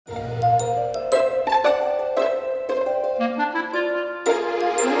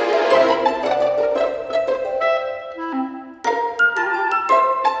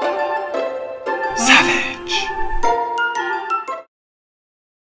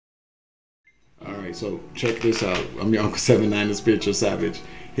Alright, so check this out. I'm your Uncle 79, the Spiritual Savage,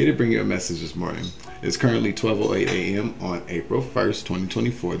 here to bring you a message this morning. It's currently 12:08 a.m. on April 1st,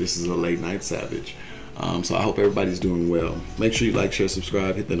 2024. This is a late night Savage. So I hope everybody's doing well. Make sure you like, share,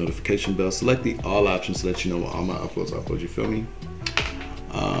 subscribe, hit the notification bell, select the all options to let you know when all my uploads, you feel me?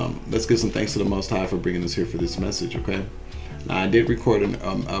 Let's give some thanks to the Most High for bringing us here for this message, okay? Now I did record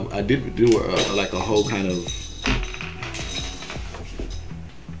I did do like a whole kind of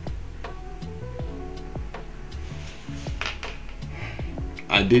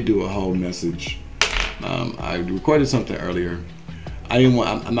I did do a whole message. I recorded something earlier. I didn't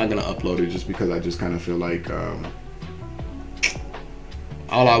want. I'm not gonna upload it just because I just kind of feel like.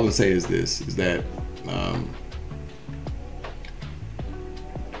 All I would say is this: is that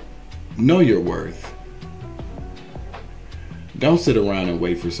know your worth. Don't sit around and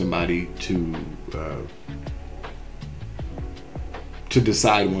wait for somebody to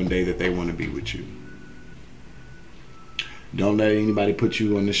decide one day that they want to be with you. Don't let anybody put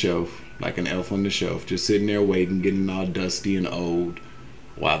you on the shelf like an elf on the shelf, just sitting there waiting, getting all dusty and old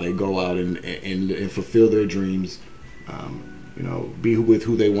while they go out and fulfill their dreams. You know, be with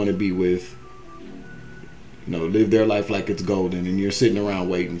who they want to be with. You know, live their life like it's golden, and you're sitting around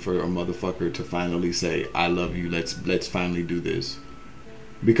waiting for a motherfucker to finally say, "I love you. Let's finally do this,"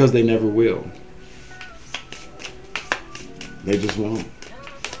 because they never will. They just won't.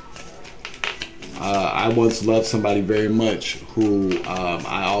 I once loved somebody very much who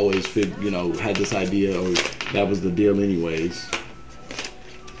I always had this idea of that was the deal anyways.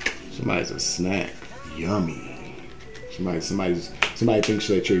 Somebody's a snack. Yummy. Somebody thinks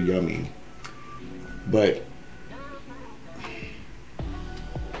that you're yummy. But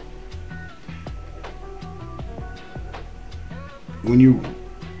when you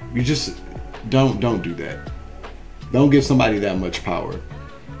just don't do that. Don't give somebody that much power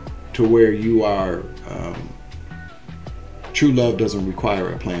to where you are. True love doesn't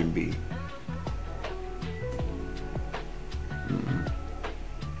require a plan B.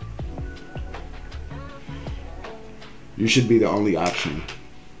 You should be the only option.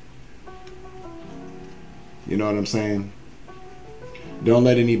 You know what I'm saying? Don't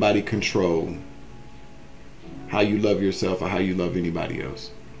let anybody control how you love yourself or how you love anybody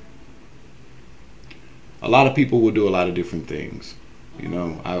else. A lot of people will do a lot of different things. You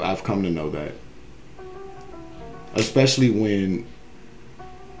know, I've come to know that. Especially when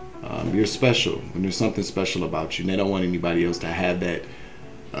you're special, when there's something special about you, and they don't want anybody else to have that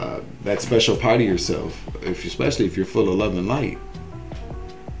that special part of yourself, especially if you're full of love and light.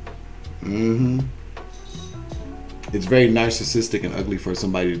 It's very narcissistic and ugly for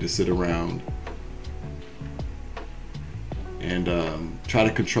somebody to sit around and try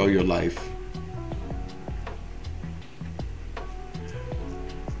to control your life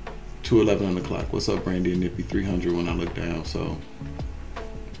to 11 o'clock. What's up, Brandy and Nippy? 300 when I look down. So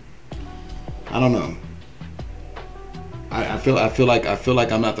I don't know. I feel like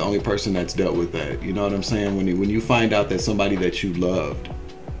I'm not the only person that's dealt with that. You know what I'm saying? When you find out that somebody that you loved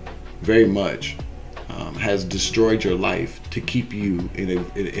very much has destroyed your life to keep you in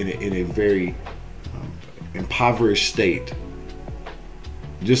a very impoverished state,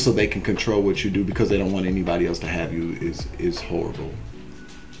 just so they can control what you do because they don't want anybody else to have you, is horrible.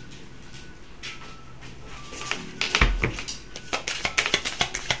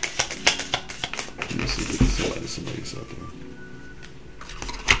 Let me see if somebody's out there.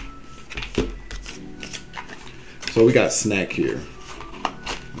 So we got snack here.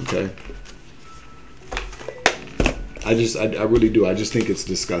 Okay. I really do. I just think it's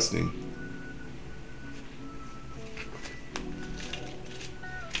disgusting.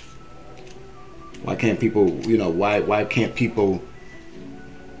 Why can't people, why can't people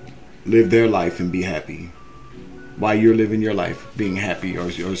live their life and be happy? Why you're living your life being happy,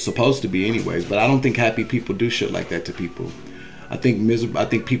 or supposed to be anyways. But I don't think happy people do shit like that to people. I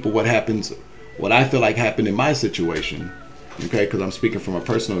think people, what I feel like happened in my situation, okay, because I'm speaking from a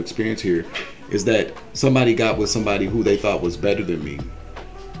personal experience here, is that somebody got with somebody who they thought was better than me.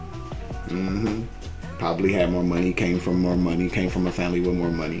 Probably had more money, came from a family with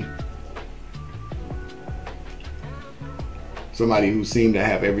more money. Somebody who seemed to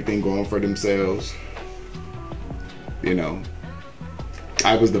have everything going for themselves. You know,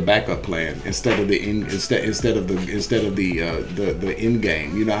 I was the backup plan instead of the end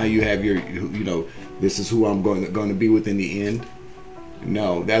game. You know how you have your, this is who I'm going to be with in the end.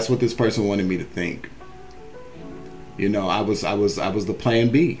 No, that's what this person wanted me to think. You know, I was the plan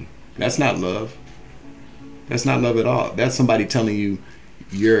B. That's not love. That's not love at all. That's somebody telling you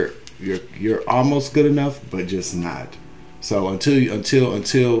you're almost good enough, but just not. So until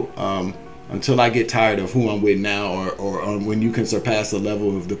until I get tired of who I'm with now, or when you can surpass the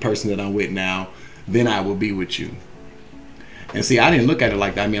level of the person that I'm with now, then I will be with you. And see, I didn't look at it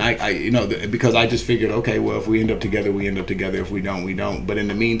like that. I mean, I because I just figured, okay, well, if we end up together, we end up together. If we don't, we don't. But in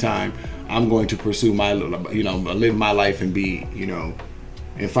the meantime, I'm going to pursue my, live my life and be,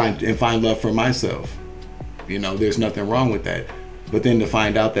 and find love for myself. There's nothing wrong with that. But then to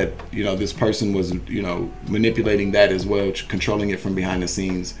find out that, this person was, manipulating that as well, controlling it from behind the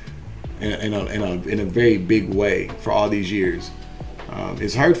scenes in a very big way for all these years,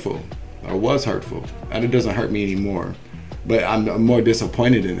 is hurtful, or was hurtful. And it doesn't hurt me anymore. But I'm more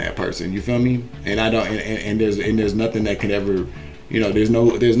disappointed in that person. You feel me? And I don't. And there's nothing that can ever, there's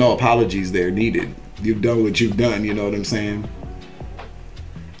no apologies there needed. You've done what you've done. You know what I'm saying?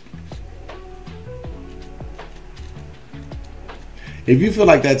 If you feel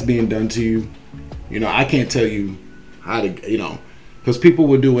like that's being done to you, I can't tell you how to, because people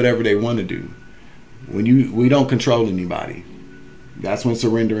will do whatever they want to do. We don't control anybody. That's when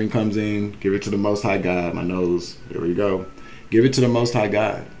surrendering comes in. Give it to the Most High God. My nose. There we go. Give it to the Most High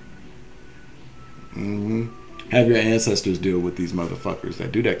God. Have your ancestors deal with these motherfuckers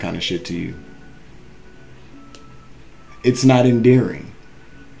that do that kind of shit to you. It's not endearing.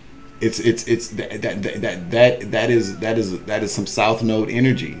 That is some South Node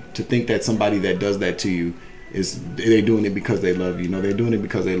energy to think that somebody that does that to you they're doing it because they love you. No, they're doing it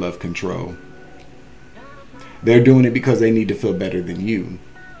because they love control. They're doing it because they need to feel better than you.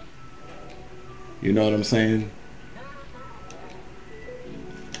 You know what I'm saying?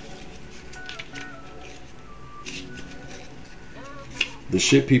 The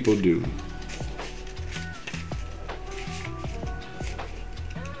shit people do.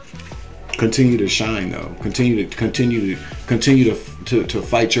 Continue to shine though. Continue to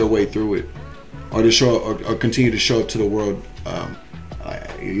fight your way through it, or to show or continue to show up to the world.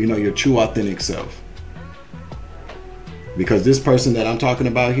 Your true authentic self. Because this person that I'm talking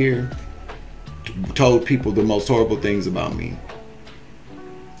about here told people the most horrible things about me.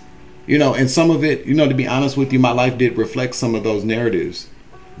 And some of it, to be honest with you, my life did reflect some of those narratives.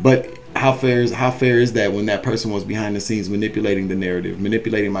 But how fair is that when that person was behind the scenes manipulating the narrative,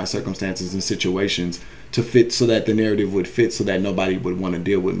 manipulating my circumstances and situations to fit so that the narrative would fit, so that nobody would want to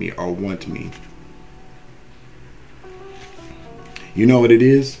deal with me or want me. You know what it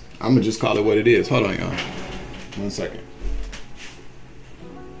is? I'm going to just call it what it is. Hold on, y'all. 1 second.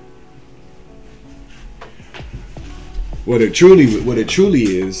 What it truly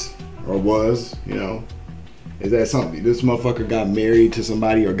is, or was, is that something. This motherfucker got married to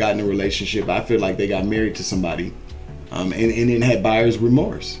somebody or got in a relationship. I feel like they got married to somebody, and then had buyer's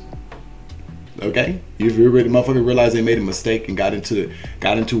remorse. Okay, if the motherfucker realized they made a mistake and got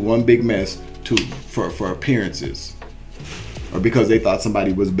into one big mess for appearances, or because they thought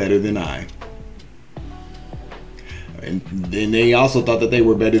somebody was better than I. And then they also thought that they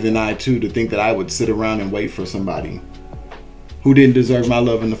were better than I too, to think that I would sit around and wait for somebody who didn't deserve my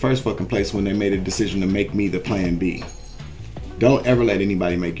love in the first fucking place when they made a decision to make me the plan B. Don't ever let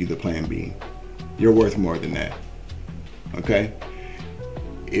anybody make you the plan B. You're worth more than that. Okay?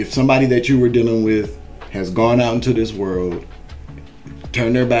 If somebody that you were dealing with has gone out into this world,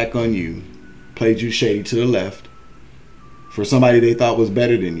 turned their back on you, played you shady to the left, for somebody they thought was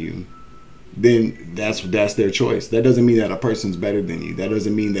better than you, then that's their choice. That doesn't mean that a person's better than you. That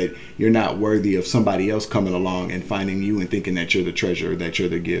doesn't mean that you're not worthy of somebody else coming along and finding you and thinking that you're the treasure, that you're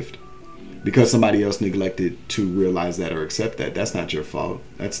the gift. Because somebody else neglected to realize that or accept that. That's not your fault.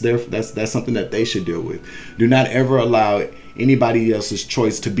 That's something that they should deal with. Do not ever allow anybody else's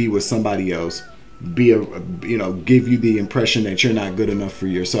choice to be with somebody else give you the impression that you're not good enough for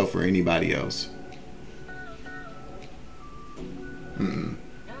yourself or anybody else.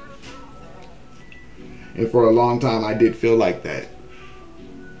 And for a long time, I did feel like that,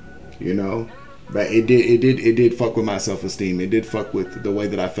 but it did fuck with my self-esteem. It did fuck with the way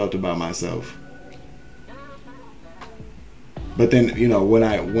that I felt about myself. But then, when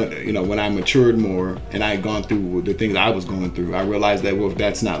I matured more and I had gone through the things I was going through, I realized that, well,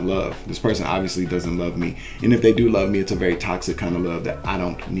 that's not love. This person obviously doesn't love me. And if they do love me, it's a very toxic kind of love that I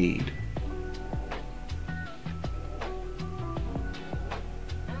don't need.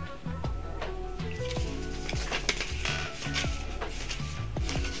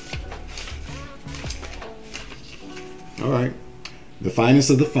 All right. The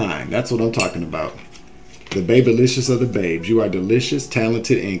finest of the fine. That's what I'm talking about. The babylicious of the babes. You are delicious,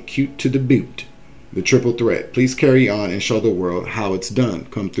 talented, and cute to the boot. The triple threat. Please carry on and show the world how it's done.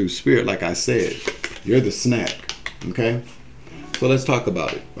 Come through spirit, like I said. You're the snack. Okay? So let's talk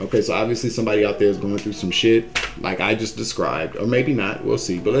about it. Okay, so obviously somebody out there is going through some shit like I just described, or maybe not, we'll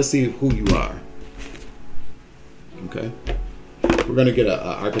see. But let's see who you are. Okay, we're gonna get a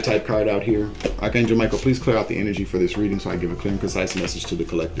archetype card out here. Archangel Michael, please clear out the energy for this reading so I give a clear and concise message to the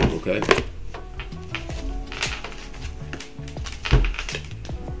collective, okay?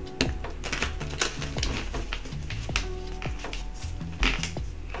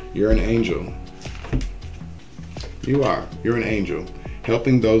 You're an angel. You are. You're an angel,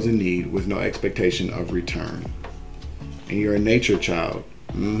 helping those in need with no expectation of return. And you're a nature child.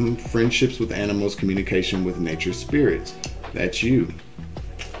 Friendships with animals, communication with nature spirits. That's you.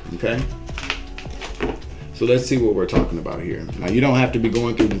 Okay? So let's see what we're talking about here. Now, you don't have to be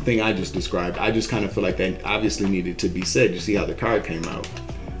going through the thing I just described. I just kind of feel like that obviously needed to be said. You see how the card came out.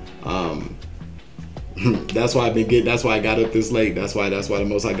 That's why that's why I got up this late. That's why the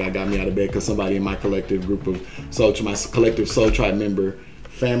Most High God got me out of bed, because somebody in my collective group of soul, my collective soul tribe member,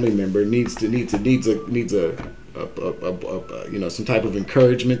 family member needs a you know, some type of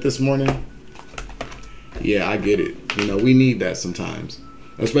encouragement this morning. Yeah, I get it. You know, we need that sometimes,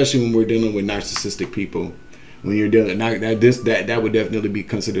 especially when we're dealing with narcissistic people. When you're dealing that would definitely be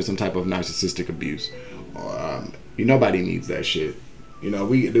considered some type of narcissistic abuse. Nobody needs that shit. You know,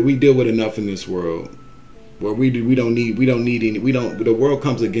 we deal with enough in this world where the world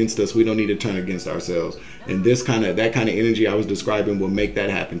comes against us. We don't need to turn against ourselves. And that kind of energy I was describing will make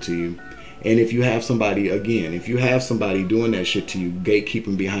that happen to you. And if you have somebody doing that shit to you,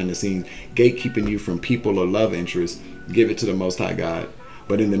 gatekeeping behind the scenes, gatekeeping you from people or love interests, give it to the Most High God.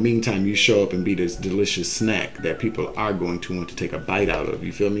 But in the meantime, you show up and be this delicious snack that people are going to want to take a bite out of.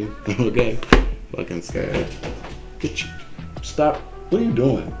 You feel me? Okay? Fucking scared. Get you. Stop. What are you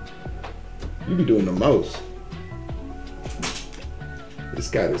doing? You be doing the most. This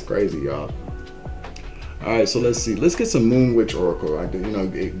guy is crazy, y'all. All right, so let's see. Let's get some Moon Witch Oracle.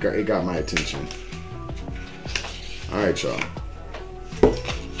 It got my attention. All right, y'all.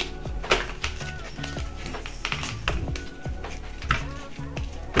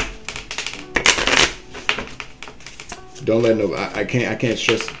 Don't let no. I can't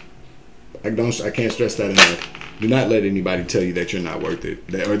stress. I can't stress that enough. Do not let anybody tell you that you're not worth it,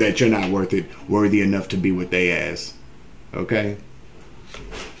 or that you're not worthy enough to be what they ask. Okay.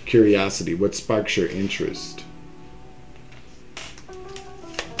 Curiosity. What sparks your interest?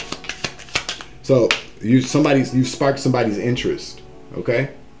 So you spark somebody's interest.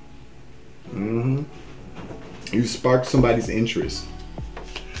 Okay. You spark somebody's interest,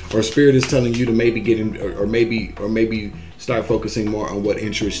 or Spirit is telling you to maybe get in, or maybe start focusing more on what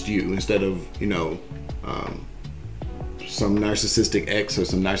interests you instead of some narcissistic ex or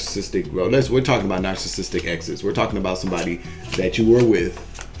some narcissistic. Well, we're talking about narcissistic exes. We're talking about somebody that you were with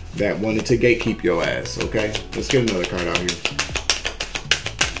that wanted to gatekeep your ass. Okay, let's get another card out here.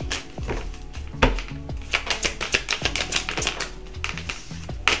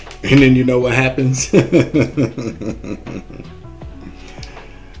 And then you know what happens.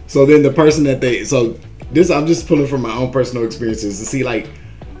 So then the person that I'm just pulling from my own personal experiences to see, like,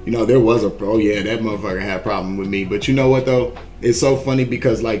 you know, there was that motherfucker had a problem with me. But you know what though? It's so funny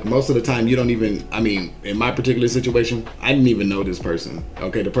because, like, most of the time you don't even, in my particular situation, I didn't even know this person.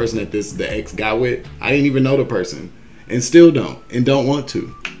 Okay, the person that the ex got with, I didn't even know the person, and still don't want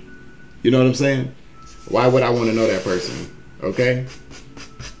to. You know what I'm saying? Why would I want to know that person? Okay.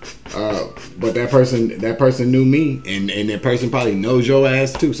 But that person knew me, and that person probably knows your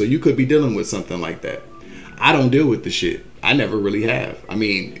ass too. So you could be dealing with something like that. I don't deal with the shit. I never really have.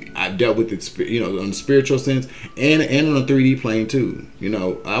 I've dealt with it, on the spiritual sense and on a 3D plane too. You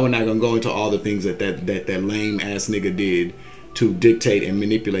know, I'm not gonna go into all the things that lame ass nigga did to dictate and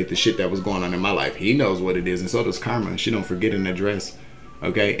manipulate the shit that was going on in my life. He knows what it is, and so does Karma. She don't forget an address,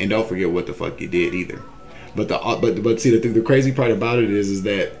 okay? And don't forget what the fuck you did either. But see, the crazy part about it is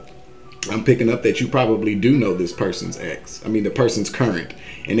that I'm picking up that you probably do know this person's ex. The person's current.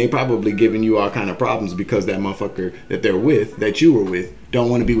 And they probably giving you all kind of problems because that motherfucker that they're with, that you were with, don't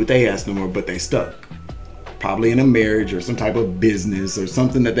want to be with they ass no more, but they stuck. Probably in a marriage or some type of business or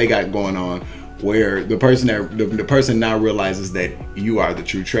something that they got going on, where the person now realizes that you are the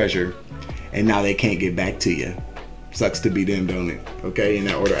true treasure, and now they can't get back to you. Sucks to be them, don't it? Okay, in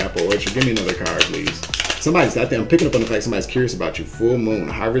that order, Apple Orchard. Give me another card, please. Somebody's out there. I'm picking up on the fact somebody's curious about you. Full moon.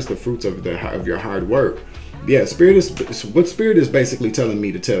 Harvest the fruits of your hard work. Yeah, what Spirit is basically telling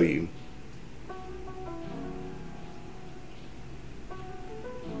me to tell you.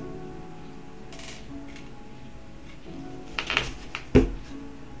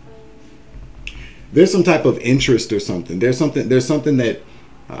 There's some type of interest or something. There's something that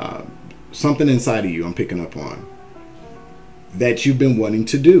something inside of you I'm picking up on. that you've been wanting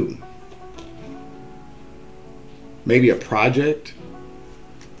to do. Maybe a project.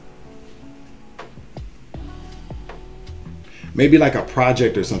 Maybe like a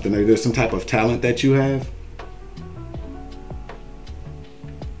project or something, or there's some type of talent that you have.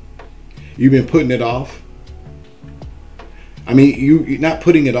 You've been putting it off. I mean, you're not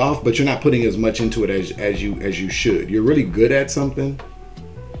putting it off, but you're not putting as much into it as you should. You're really good at something.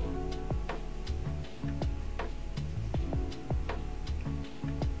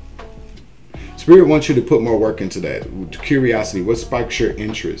 Spirit wants you to put more work into that. Curiosity, what sparks your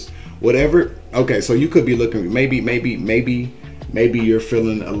interest? Whatever. Okay, so you could be looking, maybe you're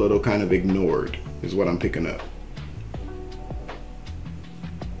feeling a little kind of ignored, is what I'm picking up.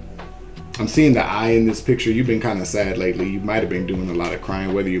 I'm seeing the eye in this picture. You've been kind of sad lately. You might have been doing a lot of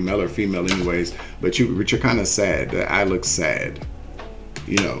crying, whether you're male or female anyways, but you're kind of sad. The eye looks sad.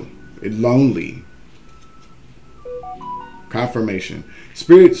 You know, lonely. Confirmation.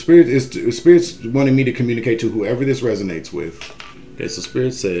 Spirit's wanting me to communicate to whoever this resonates with. Okay, so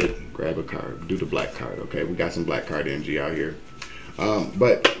Spirit said, grab a card, do the black card. Okay, we got some black card energy out here.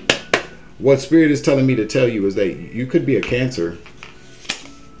 But what Spirit is telling me to tell you is that you could be a Cancer.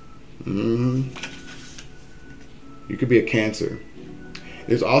 You could be a Cancer.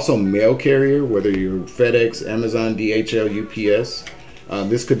 There's also mail carrier, whether you're FedEx, Amazon, DHL, UPS.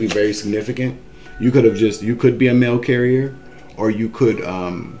 This could be very significant. You could be a mail carrier, or you could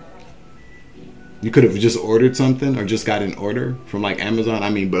have just ordered something or just got an order from like Amazon. I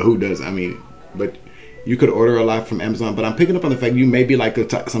mean, but who does? I mean, but you could order a lot from Amazon. But I'm picking up on the fact you may be like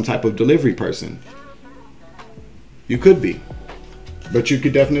some type of delivery person. You could be. But you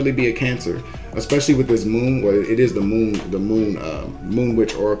could definitely be a Cancer, especially with this moon. Well, it is the moon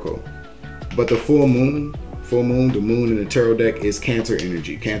witch oracle. But the full moon, the moon in the tarot deck is Cancer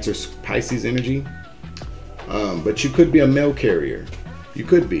energy, Cancer Pisces energy. But you could be a mail carrier. You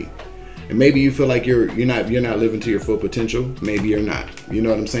could be, and maybe you feel like you're not living to your full potential. Maybe you're not. You know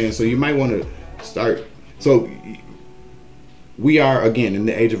what I'm saying? So you might want to start. So we are again in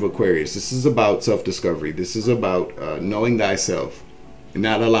the age of Aquarius. This is about self-discovery. This is about knowing thyself. And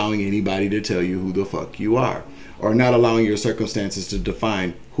not allowing anybody to tell you who the fuck you are, or not allowing your circumstances to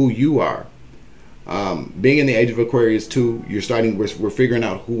define who you are. Being in the age of Aquarius too, we're figuring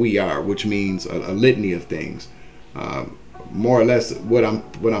out who we are, which means a litany of things. More or less, what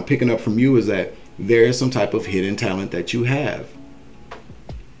I'm picking up from you is that there is some type of hidden talent that you have.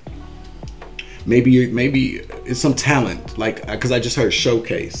 Maybe it's some talent, like because I just heard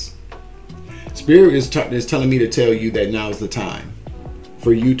showcase. Spirit is telling me to tell you that now is the time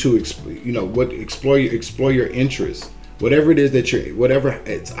for you to explore your interests, whatever it is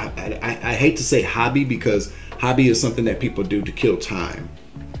that I hate to say hobby, because hobby is something that people do to kill time,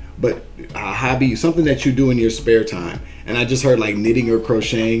 but a hobby, something that you do in your spare time. And I just heard like knitting or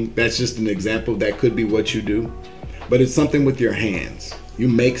crocheting. That's just an example. That could be what you do, but it's something with your hands. You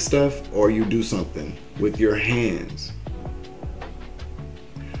make stuff or you do something with your hands.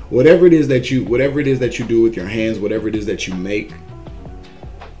 Whatever it is that you do with your hands, whatever it is that you make.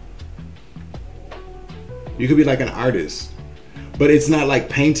 You could be like an artist, but it's not like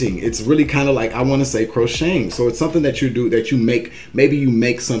painting. It's really kind of like, I want to say crocheting. So it's something that you do, that you make. Maybe you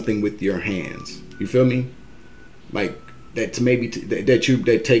make something with your hands. You feel me? Like that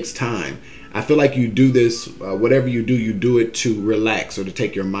that takes time. I feel like you do this, whatever you do it to relax or to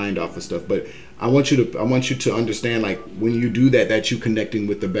take your mind off of stuff. But I want you to understand, like when you do that you connecting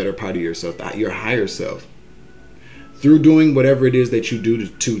with the better part of yourself, your higher self, through doing whatever it is that you do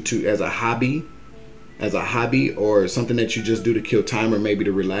to as a hobby or something that you just do to kill time or maybe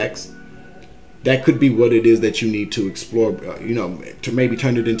to relax. That could be what it is that you need to explore, to maybe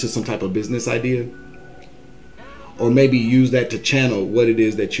turn it into some type of business idea, or maybe use that to channel what it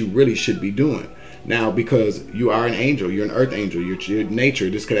is that you really should be doing. Now, because you are an angel, you're an earth angel, you're nature.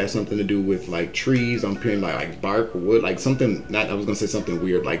 This could have something to do with like trees. I'm hearing like bark or wood, like something, I was gonna say something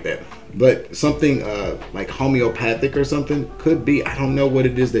weird like that, but something like homeopathic or something could be. I don't know what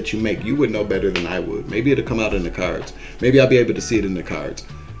it is that you make. You would know better than I would. Maybe it'll come out in the cards. Maybe I'll be able to see it in the cards.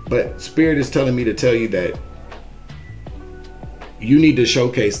 But Spirit is telling me to tell you that you need to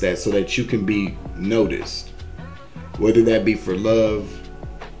showcase that so that you can be noticed, whether that be for love,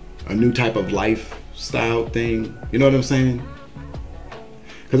 a new type of lifestyle thing. You know what I'm saying?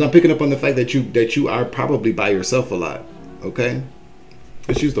 Because I'm picking up on the fact that you are probably by yourself a lot. Okay,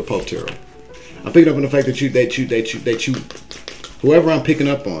 let's use the Pope Tarot. I'm picking up on the fact that you whoever I'm picking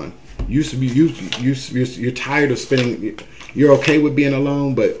up on, you're tired of spending. You're okay with being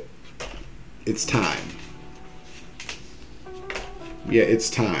alone, but it's time. Yeah, it's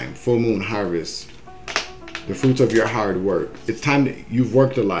time. Full moon, harvest. The fruits of your hard work. It's time to, you've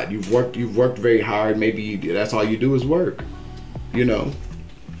worked a lot. You've worked very hard. Maybe that's all you do is work. You know.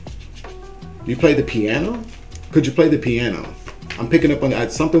 You play the piano? Could you play the piano? I'm picking up on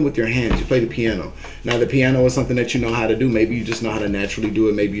something with your hands. You play the piano. Now the piano is something that you know how to do. Maybe you just know how to naturally do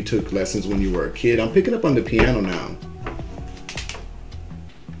it. Maybe you took lessons when you were a kid. I'm picking up on the piano now.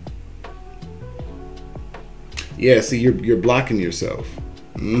 Yeah, see, you're blocking yourself.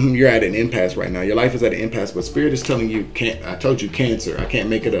 You're at an impasse right now. Your life is at an impasse, but Spirit is telling you, I told you, Cancer. I can't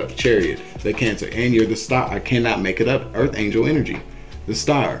make it up. Chariot, the Cancer. And you're the star. I cannot make it up. Earth Angel energy. The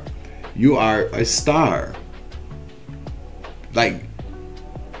star. You are a star. Like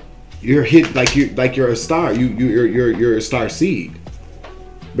you're hit, like you're a star. You're a star seed.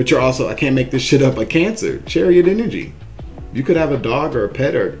 But you're also, I can't make this shit up, a Cancer. Chariot energy. You could have a dog or a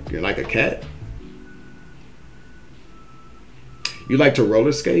pet, or you're like a cat. You like to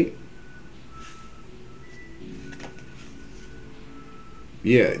roller skate?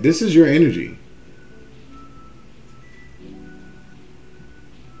 Yeah, this is your energy.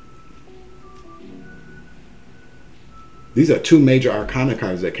 These are two major arcana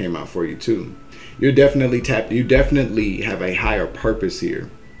cards that came out for you too. You're definitely tapped. You definitely have a higher purpose here.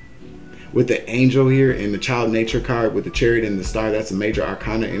 With the angel here and the child nature card with the chariot and the star, that's a major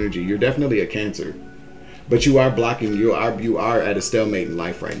arcana energy. You're definitely a Cancer. But you are blocking, you are at a stalemate in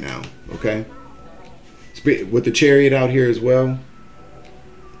life right now, okay? With the chariot out here as well,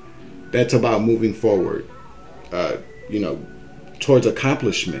 that's about moving forward, you know, towards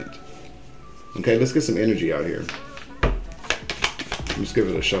accomplishment. Okay, let's get some energy out here. Let's give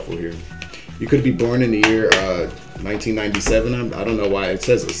it a shuffle here. You could be born in the year 1997. I don't know why it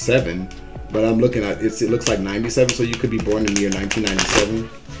says a 7, but I'm looking at it. It looks like 97, so you could be born in the year 1997.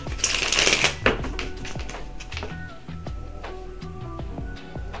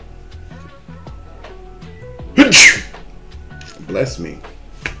 Bless me.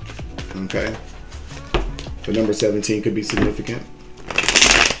 Okay. The number 17 could be significant.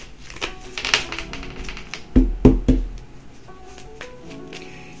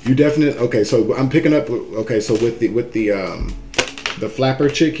 You definitely, okay, so I'm picking up, okay, so with the flapper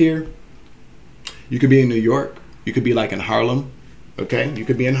chick here, you could be in New York, you could be like in Harlem, okay? You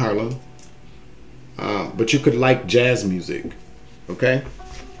could be in Harlem, but you could like jazz music, okay?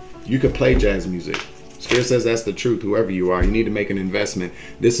 You could play jazz music. Spirit says that's the truth. Whoever you are, you need to make an investment.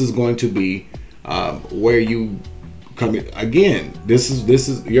 This is going to be where you come in. Again, this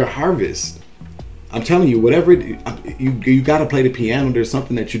is your harvest. I'm telling you, whatever you got to play the piano. There's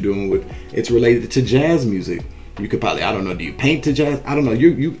something that you're doing with. It's related to jazz music. You could probably, I don't know, do you paint to jazz? I don't know.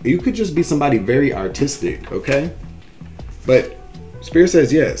 You could just be somebody very artistic, okay? But Spirit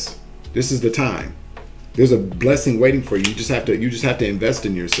says yes. This is the time. There's a blessing waiting for you. You just have to invest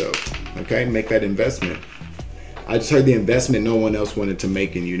in yourself. Okay? Make that investment. I just heard the investment no one else wanted to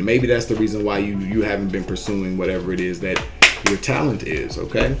make in you. Maybe that's the reason why you haven't been pursuing whatever it is that your talent is,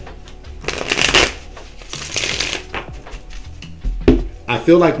 okay? I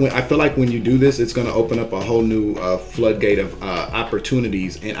feel like when you do this, it's going to open up a whole new floodgate of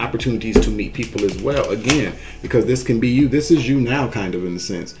opportunities and opportunities to meet people as well. Again, because this can be you. This is you now, kind of, in a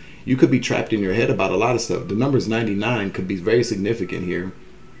sense. You could be trapped in your head about a lot of stuff. The numbers 99 could be very significant here.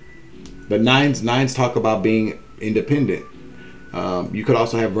 But nines talk about being independent. You could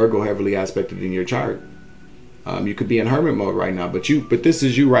also have Virgo heavily aspected in your chart. You could be in hermit mode right now, but this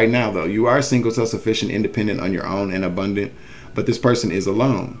is you right now, though. You are single, self-sufficient, independent on your own, and abundant. But this person is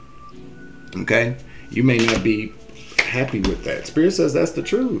alone. Okay? You may not be happy with that. Spirit says that's the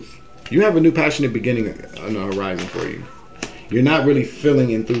truth. You have a new passionate beginning on the horizon for you. You're not really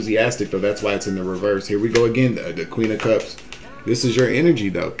feeling enthusiastic, though. That's why it's in the reverse. Here we go again, the Queen of Cups. This is your energy,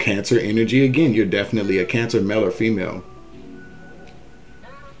 though. Cancer energy again. You're definitely a Cancer, male or female.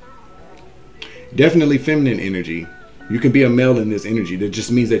 Definitely feminine energy. You can be a male in this energy. That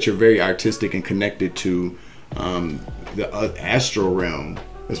just means that you're very artistic and connected to the astral realm,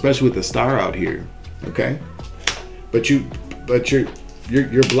 especially with the star out here. Okay, but you're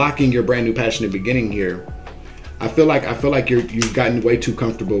blocking your brand new passionate beginning here. I feel like you've gotten way too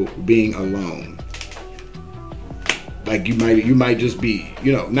comfortable being alone. Like you might just be,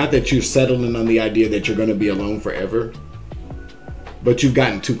 you know, not that you're settling on the idea that you're going to be alone forever, but you've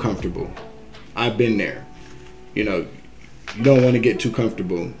gotten too comfortable. I've been there. You know, you don't want to get too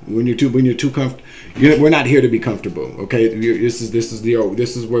comfortable. When you're too comfortable, we're not here to be comfortable. Okay, this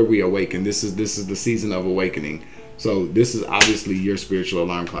is where we awaken. This is the season of awakening. So this is obviously your spiritual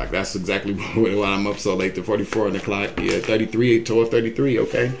alarm clock. That's exactly why I'm up so late. The 44 on the clock. Yeah, 33, 12:33.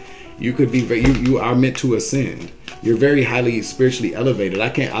 Okay, You could be, you are meant to ascend. You're very highly spiritually elevated.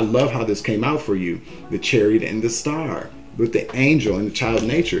 I love how this came out for you. The chariot and the star with the angel and the child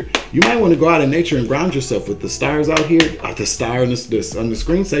nature. You might want to go out in nature and ground yourself with the stars out here. The star on the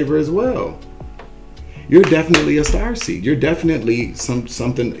screensaver as well. You're definitely a star seed. You're definitely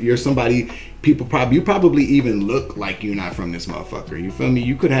something. You're somebody. You probably even look like you're not from this motherfucker. You feel me?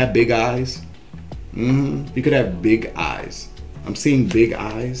 You could have big eyes. You could have big eyes. I'm seeing big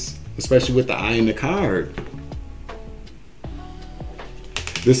eyes, especially with the eye in the card.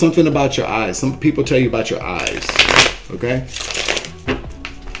 There's something about your eyes. Some people tell you about your eyes. Okay?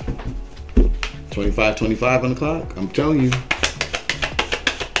 25 on the clock. I'm telling you.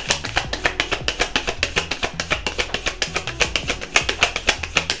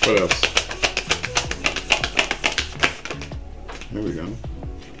 What else? There we go.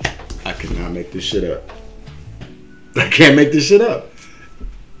 I cannot make this shit up. I can't make this shit up.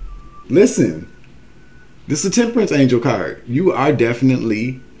 Listen. This is a Temperance Angel card. You are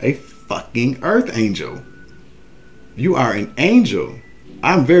definitely a fucking Earth Angel. You are an angel.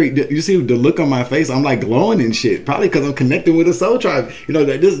 You see the look on my face? I'm like glowing and shit. Probably because I'm connected with a soul tribe. You know,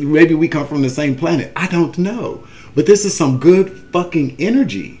 maybe we come from the same planet. I don't know. But this is some good fucking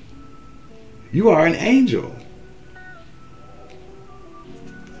energy. You are an angel.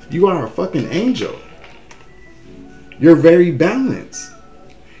 You are a fucking angel. You're very balanced.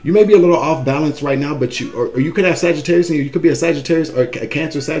 You may be a little off balance right now, but or you could have Sagittarius, and you could be a Sagittarius or a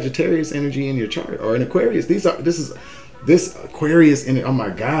Cancer Sagittarius energy in your chart, or an Aquarius. This Aquarius energy. Oh my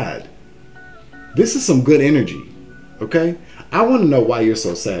God, this is some good energy. Okay, I want to know why you're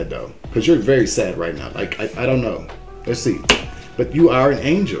so sad though, because you're very sad right now. Like I don't know. Let's see, but you are an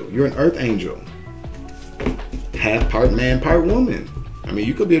angel. You're an Earth Angel. Half part man, part woman. I mean,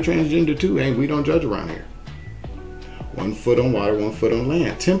 you could be a transgender too, and we don't judge around here. 1 foot on water, 1 foot on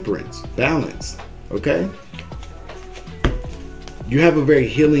land. Temperance, balance. Okay? You have a very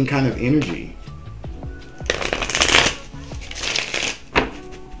healing kind of energy.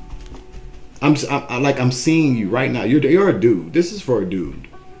 I'm seeing you right now. You're a dude. This is for a dude.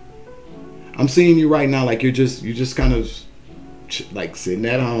 I'm seeing you right now like you just kind of like sitting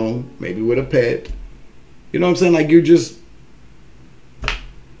at home, maybe with a pet. You know what I'm saying? Like you're just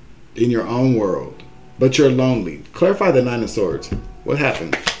in your own world. But you're lonely. Clarify the 9 of Swords. What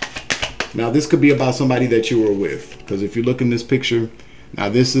happened? Now, this could be about somebody that you were with. Because if you look in this picture, now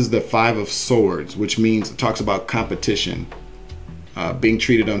this is the 5 of Swords, which means it talks about competition, being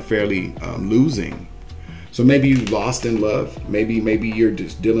treated unfairly, losing. So maybe you lost in love. Maybe you're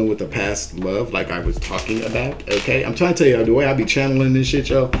just dealing with a past love, like I was talking about. Okay, I'm trying to tell you the way I be channeling this shit,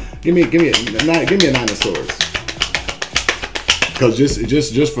 yo. Give me a 9 of Swords. Because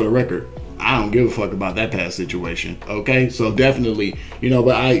just for the record, I don't give a fuck about that past situation. Okay, so definitely, but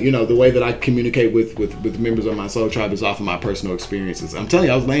the way that I communicate with members of my soul tribe is off of my personal experiences. I'm telling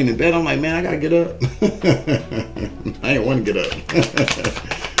you, I was laying in bed. I'm like, man, I gotta get up. I didn't want to get up,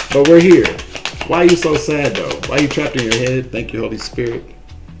 but we're here. Why are you so sad though? Why are you trapped in your head? Thank you, Holy Spirit.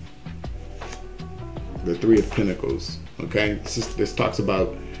 The 3 of Pentacles. Okay, this talks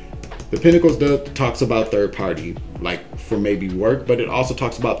about. The Pentacles talks about third party, like for maybe work, but it also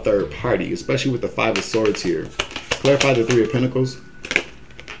talks about third party, especially with the 5 of Swords here. Clarify the 3 of Pentacles.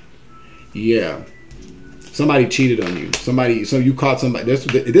 Yeah. Somebody cheated on you. So you caught somebody.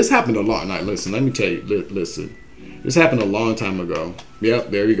 This happened a long night. Listen, let me tell you. Listen. This happened a long time ago.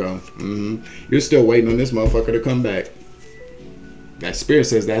 Yep, there you go. You're still waiting on this motherfucker to come back. That spirit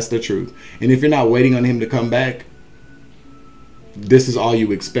says that's the truth. And if you're not waiting on him to come back, this is all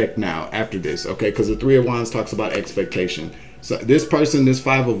you expect now after this, okay? Because the 3 of Wands talks about expectation. So this person, this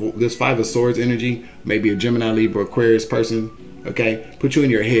 5 of Swords energy, maybe a Gemini, Libra, Aquarius person, okay? Put you in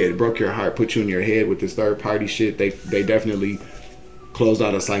your head, broke your heart, put you in your head with this third party shit. They definitely closed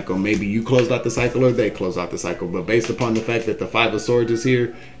out a cycle. Maybe you closed out the cycle or they closed out the cycle. But based upon the fact that the 5 of Swords is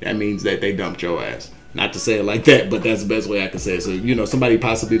here, that means that they dumped your ass. Not to say it like that, but that's the best way I can say it. So, somebody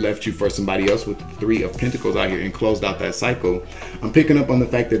possibly left you for somebody else with 3 of Pentacles out here and closed out that cycle. I'm picking up on the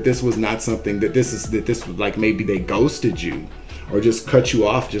fact that this was not something that this was like maybe they ghosted you or just cut you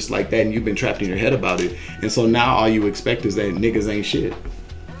off just like that and you've been trapped in your head about it. And so now all you expect is that niggas ain't shit.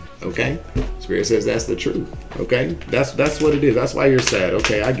 Okay? Spirit says that's the truth. Okay? That's what it is. That's why you're sad.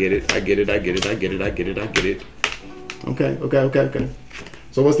 Okay, I get it. I get it. I get it. I get it. I get it. I get it. Okay.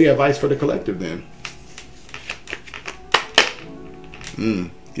 So what's the advice for the collective then?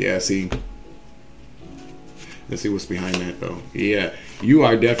 Yeah, see. Let's see what's behind that though. Yeah, you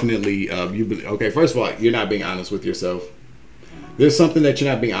are definitely okay, first of all, you're not being honest with yourself. There's something that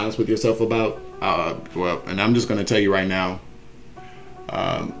you're not being honest with yourself about. Well, and I'm just gonna tell you right now.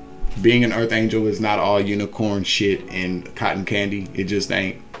 Being an earth angel is not all unicorn shit and cotton candy. It just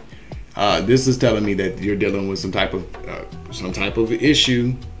ain't. This is telling me that you're dealing with some type of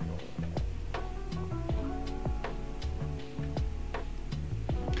issue.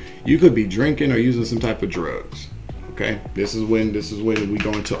 You could be drinking or using some type of drugs. Okay, this is when we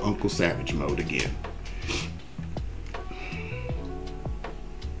go into Uncle Savage mode again.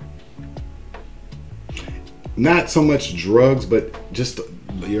 Not so much drugs, but just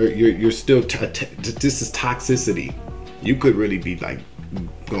you're still this is toxicity. You could really be like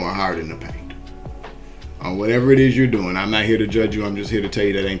going hard in the paint on whatever it is you're doing. I'm not here to judge you. I'm just here to tell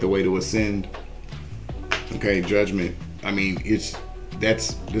you that ain't the way to ascend. Okay, judgment. I mean,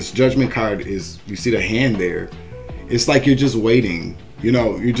 this judgment card is, you see the hand there. It's like you're just waiting. You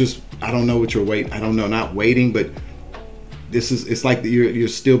know, I don't know what you're waiting. I don't know, not waiting, but it's like you're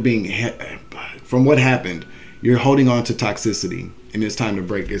still being, from what happened, you're holding on to toxicity, and it's time to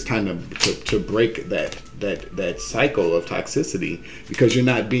break. It's time to break that cycle of toxicity, because you're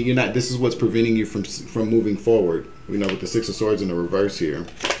not. This is what's preventing you from moving forward. You know, with the Six of Swords in the reverse here.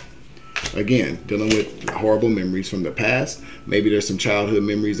 Again, dealing with horrible memories from the past. Maybe there's some childhood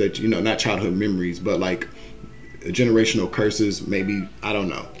memories that, you know, not childhood memories, but like generational curses. Maybe, I don't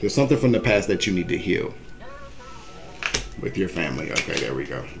know. There's something from the past that you need to heal with your family. Okay, there we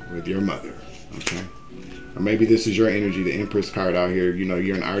go. With your mother. Okay. Or maybe this is your energy, the Empress card out here. You know,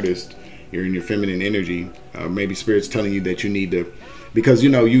 you're an artist. You're in your feminine energy. Maybe Spirit's telling you that you need to, because, you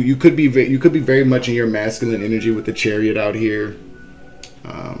know, you could be very much in your masculine energy with the Chariot out here.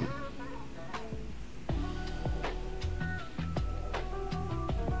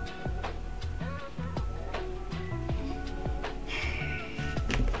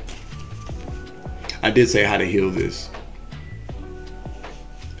 I did say how to heal this.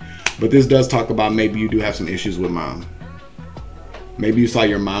 But this does talk about maybe you do have some issues with mom. Maybe you saw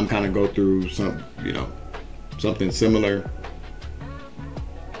your mom kind of go through some, you know, something similar.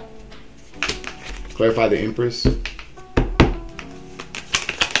 Clarify the Empress.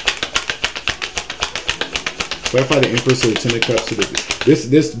 Clarify the Empress to the Ten of Cups. To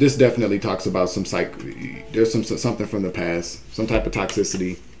the, this definitely talks about some there's something from the past, some type of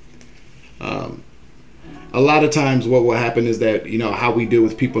toxicity. A lot of times what will happen is that, you know, how we deal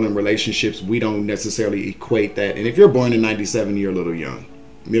with people in relationships, we don't necessarily equate that. And if you're born in 97, you're a little young.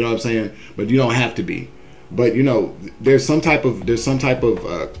 You know what I'm saying? But you don't have to be. But, you know, there's some type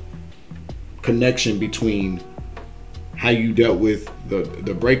of connection between how you dealt with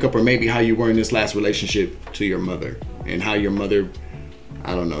the breakup, or maybe how you were in this last relationship, to your mother, and how your mother,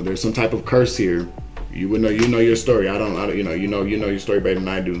 I don't know, there's some type of curse here. You would know, you know your story. I don't you know your story better than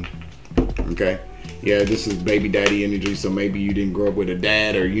I do. Okay. Yeah, this is baby daddy energy, so maybe you didn't grow up with a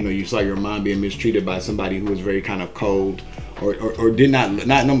dad, or, you know, you saw your mom being mistreated by somebody who was very kind of cold, or did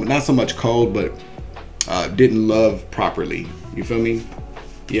not so much cold, but didn't love properly. You feel me?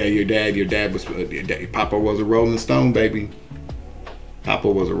 Yeah, your dad was, Papa was a rolling stone, baby. Papa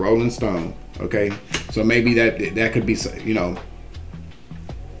was a rolling stone. Okay, so maybe that could be, you know,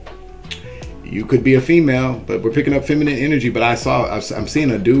 you could be a female, but we're picking up feminine energy. But I'm seeing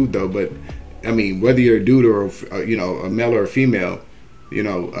a dude though, but. I mean, whether you're a dude or, you know, a male or a female, you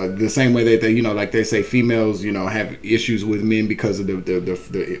know, the same way that they, you know, like they say females, you know, have issues with men because of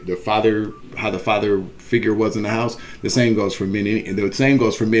the father, how the father figure was in the house. The same goes for men, and the same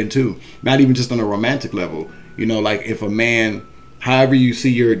goes for men too. Not even just on a romantic level. You know, like if a man, however you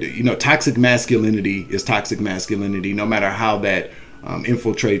see your, you know, toxic masculinity is toxic masculinity, no matter how that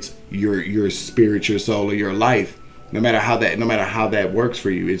infiltrates your spirit, your soul, or your life. No matter how that works for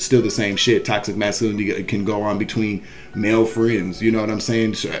you, it's still the same shit. Toxic masculinity can go on between male friends. You know what I'm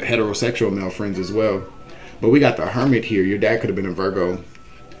saying? Heterosexual male friends as well. But we got the Hermit here. Your dad could have been a Virgo.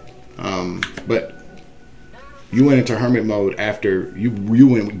 But you went into Hermit mode after you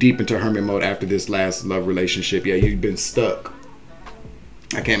went deep into Hermit mode after this last love relationship. Yeah, you've been stuck.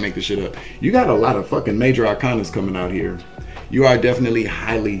 I can't make this shit up. You got a lot of fucking major arcanas coming out here. You are definitely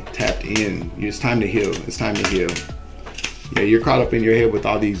highly tapped in. It's time to heal. It's time to heal. Yeah, you're caught up in your head with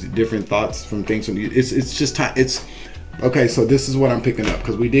all these different thoughts from things from you. It's just time. It's okay. So this is what I'm picking up,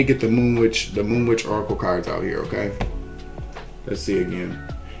 because we did get the Moon Witch Oracle cards out here. Okay, let's see again.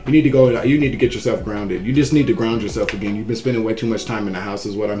 You need to go. You need to get yourself grounded. You just need to ground yourself again. You've been spending way too much time in the house,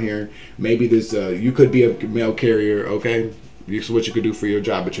 is what I'm hearing. Maybe this. You could be a mail carrier. Okay, this is what you could do for your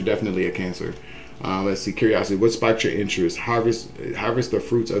job, but you're definitely a Cancer. Let's see. Curiosity. What sparked your interest? Harvest the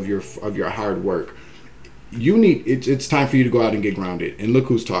fruits of your hard work. You need, it's time for you to go out and get grounded. And look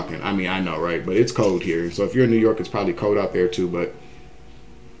who's talking. I mean, I know, right? But it's cold here. So if you're in New York, it's probably cold out there too. But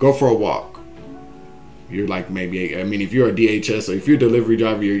go for a walk. You're like maybe, I mean, if you're a DHS or if you're a delivery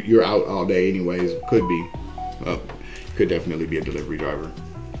driver, you're out all day anyways. Could be. Well, could definitely be a delivery driver.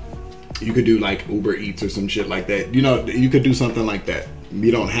 You could do like Uber Eats or some shit like that. You know, you could do something like that.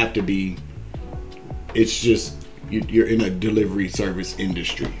 You don't have to be, it's just, you're in a delivery service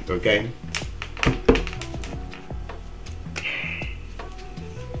industry, okay?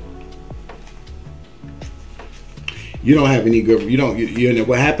 You don't have any good, you know,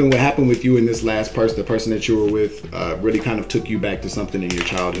 what happened with you in this last person, the person that you were with, really kind of took you back to something in your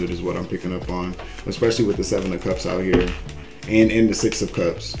childhood is what I'm picking up on, especially with the 7 of Cups out here and the 6 of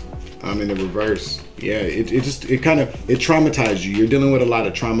Cups in the reverse. Yeah, it traumatized you. You're dealing with a lot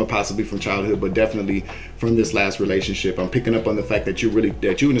of trauma, possibly from childhood, but definitely from this last relationship. I'm picking up on the fact that you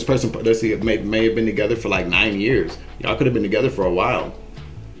and this person, let's see, may have been together for like 9 years. Y'all could have been together for a while.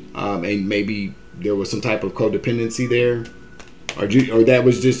 And maybe there was some type of codependency there, or that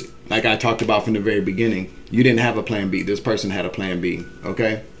was just like I talked about from the very beginning. You didn't have a plan B. This person had a plan B.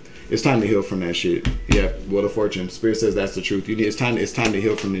 Okay, it's time to heal from that shit. Yeah, Wheel of Fortune. Spirit says that's the truth. It's time to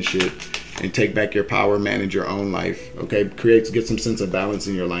heal from this shit and take back your power, manage your own life. Okay, get some sense of balance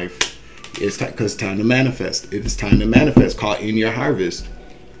in your life. Because it's time to manifest. It is time to manifest. Call in your harvest.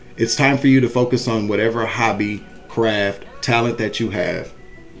 It's time for you to focus on whatever hobby, craft, talent that you have,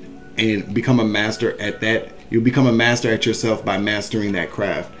 and become a master at that. You'll become a master at yourself by mastering that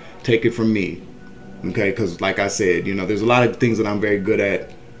craft. Take it from me, okay? Because like I said, you know, there's a lot of things that I'm very good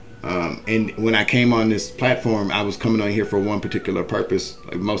at. And when I came on this platform, I was coming on here for one particular purpose,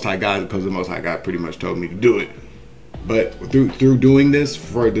 like Most High God, because the Most High God pretty much told me to do it. But through doing this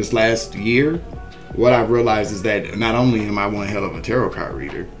for this last year, what I've realized is that not only am I one hell of a tarot card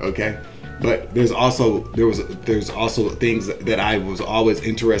reader, okay, but there's also things that I was always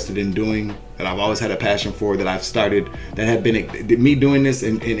interested in doing, that I've always had a passion for, that I've started, that have been me doing this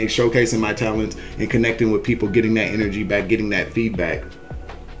and showcasing my talents and connecting with people, getting that energy back, getting that feedback,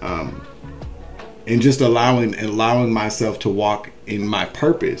 and just allowing myself to walk in my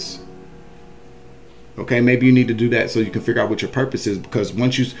purpose. Okay, maybe you need to do that so you can figure out what your purpose is, because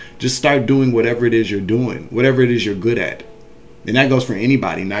once you just start doing whatever it is you're doing, whatever it is you're good at, and that goes for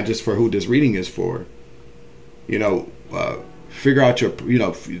anybody, not just for who this reading is for. You know, figure out your, you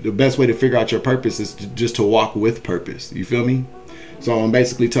know, the best way to figure out your purpose is just to walk with purpose. You feel me? So I'm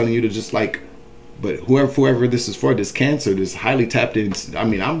basically telling you to just like, but whoever this is for, this Cancer, this highly tapped in, I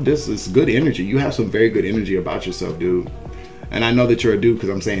mean, this is good energy. You have some very good energy about yourself, dude. And I know that you're a dude because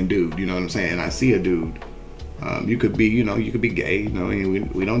I'm saying dude, you know what I'm saying? I see a dude. You could be, you know, you could be gay, you know,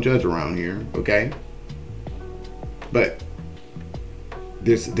 we don't judge around here, okay? But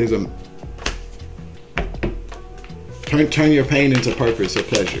there's a turn your pain into purpose or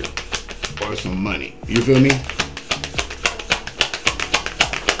pleasure or some money. You feel me?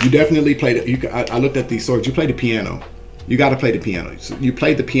 You definitely played. I looked at these swords. You play the piano. You got to play the piano. So you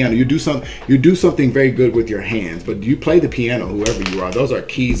play the piano. You do something very good with your hands, but you play the piano. Whoever you are, those are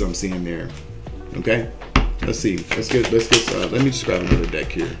keys I'm seeing there. Okay. Let's see. Let me just grab another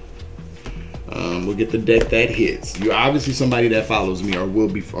deck here. We'll get the deck that hits. You're obviously somebody that follows me or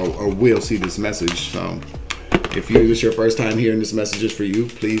will see this message. So if this is your first time hearing this message is for you,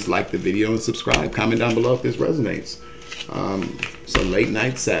 please like the video and subscribe. Comment down below if this resonates. So late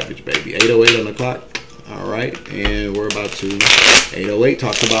night savage, baby. 8:08 on the clock. All right, and we're about to 8:08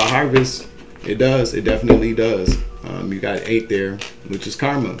 talks about harvest. It does. It definitely does. You got 8 there, which is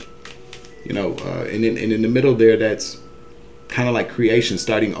karma. You know, and in the middle there, that's kind of like creation,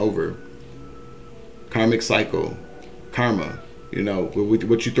 starting over. Karmic cycle, karma. You know,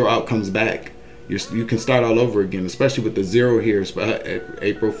 what you throw out comes back. You can start all over again, especially with the 0 here,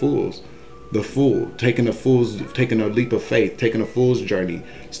 April Fools. The Fool, taking a leap of faith, taking a fool's journey,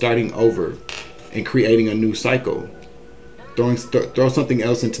 starting over, and creating a new cycle. Throw something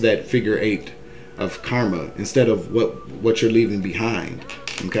else into that figure 8 of karma instead of what you're leaving behind.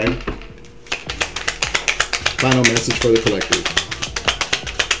 Okay. Final message for the collective.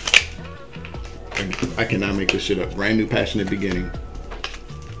 I cannot make this shit up. Brand new passionate beginning.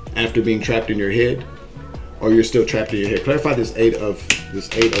 After being trapped in your head, or you're still trapped in your head. Clarify this 8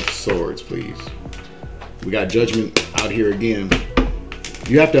 of swords, please. We got judgment out here again.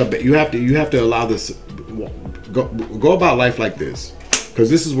 You have to allow this. Go about life like this, because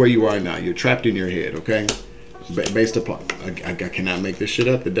this is where you are now. You're trapped in your head. Okay. Based upon, I cannot make this shit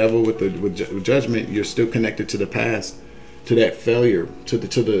up. The devil with judgment. You're still connected to the past, to that failure, to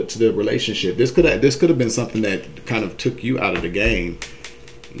the relationship. This could have been something that kind of took you out of the game.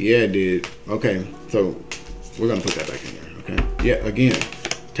 Yeah, it did. Okay, so we're gonna put that back in there. Okay. Yeah. Again,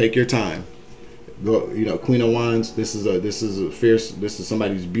 take your time. You know, Queen of Wands. This is a fierce. This is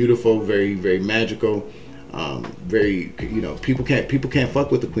somebody who's beautiful, very, very magical. Very, you know, people can't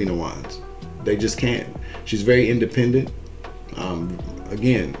fuck with the Queen of Wands. They just can't. She's very independent.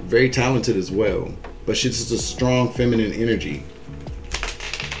 Again, very talented as well. But she's just a strong feminine energy.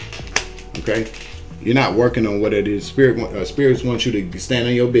 Okay, you're not working on what it is. Spirits want you to stand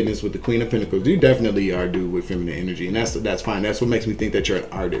on your business with the Queen of Pentacles. You definitely are dude with feminine energy, and that's fine. That's what makes me think that you're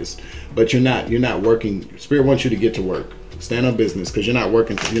an artist. But you're not working. Spirit wants you to get to work. Stand on business, because you're not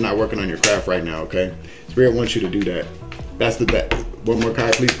working on your craft right now. Okay, Spirit wants you to do that. That's one more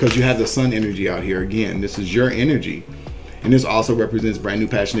card, please, because you have the Sun energy out here again. This is your energy, and this also represents brand new,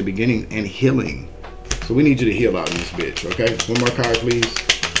 passionate beginning and healing. So we need you to heal out in this bitch. Okay, one more card, please.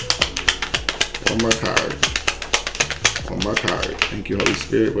 One more card. One more card. Thank you, Holy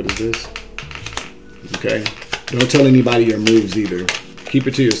Spirit. What is this? Okay. Don't tell anybody your moves either. Keep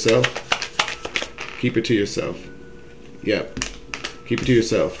it to yourself. Keep it to yourself. Yep. Keep it to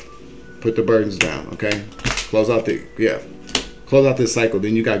yourself. Put the burdens down. Okay. Close out Close out this cycle.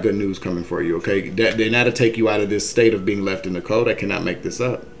 Then you got good news coming for you. Okay. That'll take you out of this state of being left in the cold. I cannot make this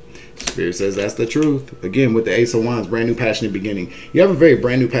up. Spirit says that's the truth. Again, with the Ace of Wands, brand new, passionate beginning. You have a very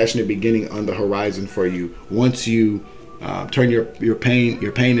brand new, passionate beginning on the horizon for you. Once you turn your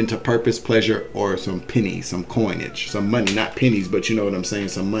pain into purpose, pleasure, or some pennies, some coinage, some money. Not pennies, but you know what I'm saying,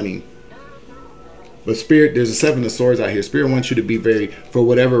 some money. But Spirit, there's a Seven of Swords out here. Spirit wants you to be very, for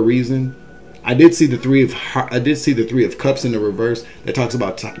whatever reason. I did see the Three of Cups in the reverse that talks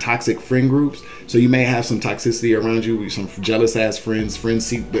about toxic friend groups. So you may have some toxicity around you, some jealous ass friends,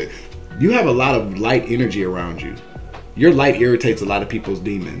 but you have a lot of light energy around you. Your light irritates a lot of people's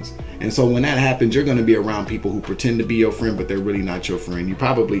demons. And so when that happens, you're going to be around people who pretend to be your friend, but they're really not your friend. You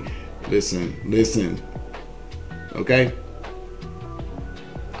probably, listen, okay?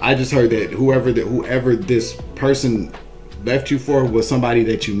 I just heard that whoever this person left you for was somebody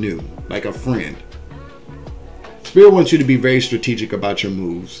that you knew, like a friend. Spirit wants you to be very strategic about your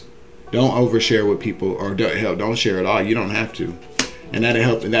moves. Don't overshare with people, or don't share at all. You don't have to. And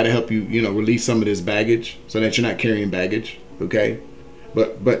that'll help you, you know, release some of this baggage so that you're not carrying baggage. Okay?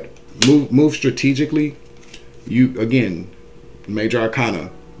 But move strategically. You, again, Major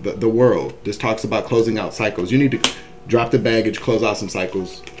Arcana, the world. This talks about closing out cycles. You need to drop the baggage, close out some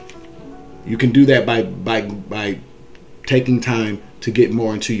cycles. You can do that by taking time to get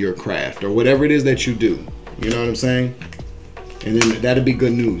more into your craft or whatever it is that you do. You know what I'm saying? And then that'll be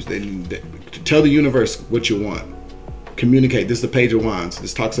good news. Tell the universe what you want. Communicate. This is the Page of Wands.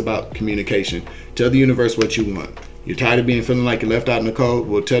 This talks about communication. Tell the universe what you want. You're tired of feeling like you're left out in the cold?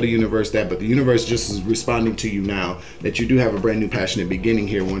 Well, tell the universe that. But the universe just is responding to you now that you do have a brand new, passionate beginning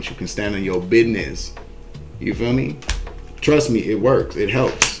here once you can stand on your business. You feel me? Trust me, it works. It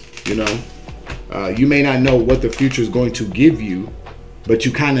helps. You know? You may not know what the future is going to give you, but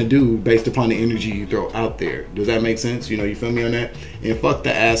you kind of do based upon the energy you throw out there. Does that make sense? You know, you feel me on that? And fuck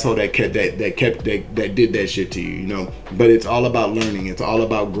the asshole that did that shit to you, you know? But it's all about learning. It's all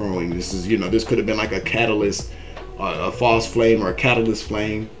about growing. This is, you know, this could have been like a catalyst, a false flame or a catalyst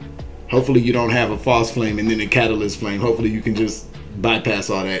flame. Hopefully you don't have a false flame and then a catalyst flame. Hopefully you can just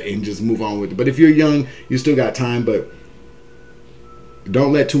bypass all that and just move on with it. But if you're young, you still got time, but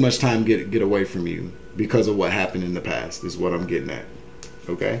don't let too much time get away from you because of what happened in the past is what I'm getting at.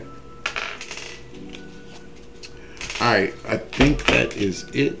 Okay? Alright, I think that is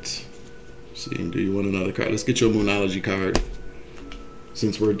it. Let's see, do you want another card? Let's get your Moonology card.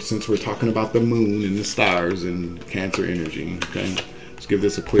 Since we're talking about the moon and the stars and Cancer energy. Okay? Let's give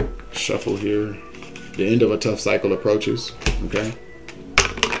this a quick shuffle here. The end of a tough cycle approaches. Okay?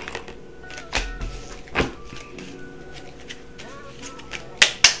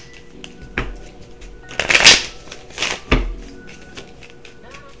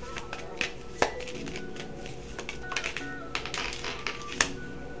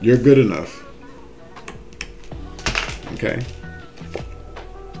 You're good enough. Okay?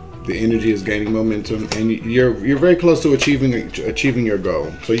 The energy is gaining momentum, and you're very close to achieving your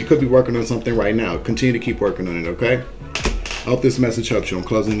goal. So you could be working on something right now. Continue to keep working on it, okay? I hope this message helps you. I'm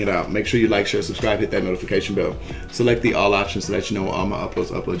closing it out. Make sure you like, share, subscribe, hit that notification bell. Select the all options so that you know when all my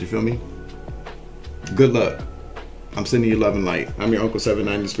uploads. You feel me? Good luck. I'm sending you love and light. I'm your Uncle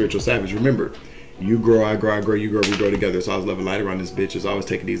 790, the Spiritual Savage. Remember, you grow, I grow, I grow, you grow, we grow together. It's always love and light around this bitch. It's always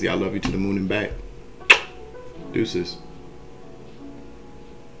take it easy. I love you to the moon and back. Deuces.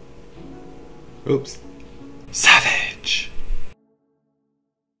 Oops.